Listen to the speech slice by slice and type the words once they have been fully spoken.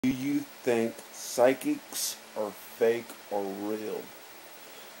Do you think psychics are fake or real?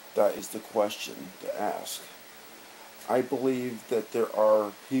 That is the question to ask. I believe that there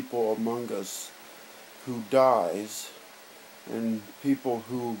are people among us who dies, and people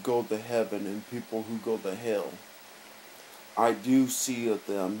who go to heaven and people who go to hell. I do see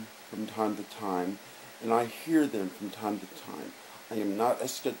them from time to time, and I hear them from time to time. I am not a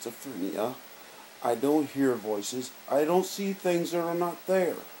schizophrenia. I don't hear voices. I don't see things that are not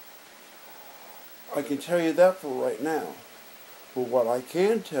there. I can tell you that for right now. But what I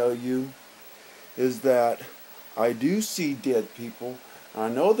can tell you is that I do see dead people. I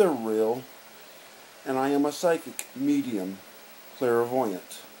know they're real. And I am a psychic medium,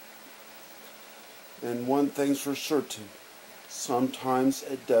 clairvoyant. And one thing's for certain. Sometimes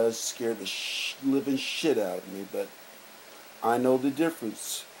it does scare the living shit out of me. But I know the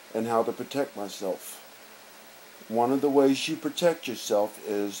difference and how to protect myself. One of the ways you protect yourself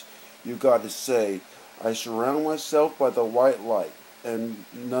is you got to say, I surround myself by the white light and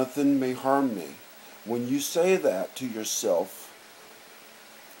nothing may harm me. When you say that to yourself,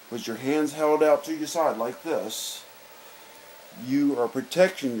 with your hands held out to your side like this, you are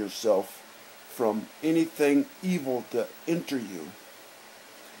protecting yourself from anything evil to enter you.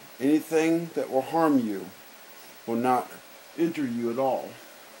 Anything that will harm you will not enter you at all.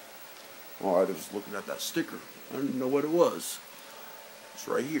 Oh, I was looking at that sticker. I didn't know what it was. It's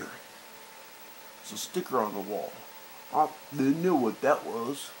right here. It's a sticker on the wall. I didn't know what that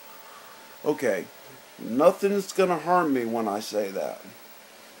was. Okay, nothing is going to harm me when I say that.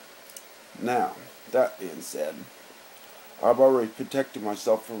 Now, that being said, I've already protected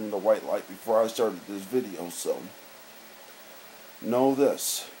myself from the white light before I started this video, so know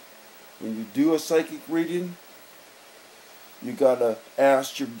this. When you do a psychic reading, you gotta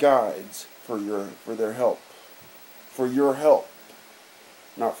ask your guides for their help. For your help.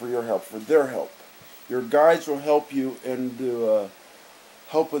 Not for your help, for their help. Your guides will help you into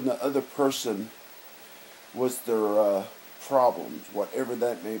helping the other person with their problems, whatever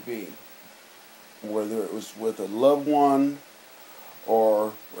that may be. Whether it was with a loved one,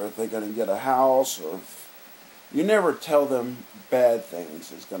 or if they're going to get a house, or you never tell them bad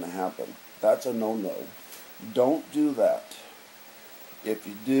things is going to happen. That's a no-no. Don't do that. If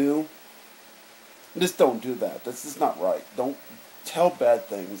you do, just don't do that. That's just not right. Don't tell bad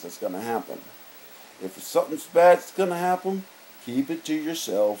things that's going to happen. If something's bad's going to happen, keep it to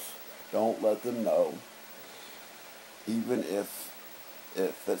yourself. Don't let them know. Even if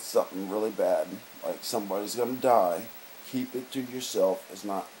it's something really bad, like somebody's going to die, keep it to yourself. It's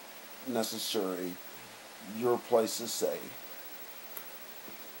not necessarily your place to say.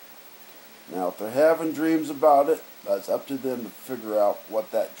 Now, if they're having dreams about it, that's up to them to figure out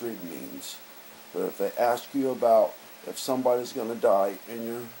what that dream means. But if they ask you about if somebody's going to die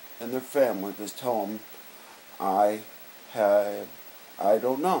in their family, just tell them, I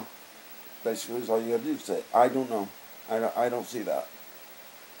don't know. Basically, that's all you got to do. Say, I don't know. I don't see that.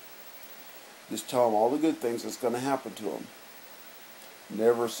 Just tell them all the good things that's going to happen to them.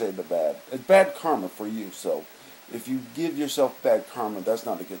 Never say the bad. It's bad karma for you, so if you give yourself bad karma, that's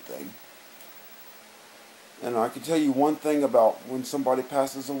not a good thing. And I can tell you one thing about when somebody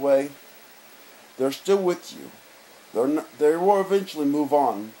passes away, they're still with you. They will eventually move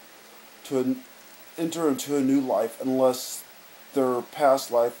on to enter into a new life unless their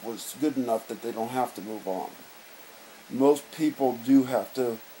past life was good enough that they don't have to move on. Most people do have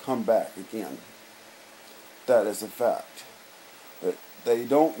to come back again. That is a fact. But they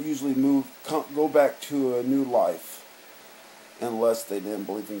don't usually go back to a new life unless they didn't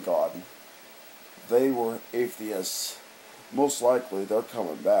believe in God. If they were atheists, most likely they're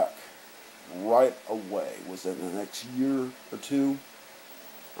coming back right away. Within the next year or two.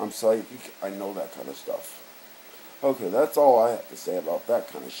 I'm psychic. I know that kind of stuff. Okay, that's all I have to say about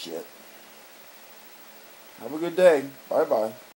that kind of shit. Have a good day. Bye-bye.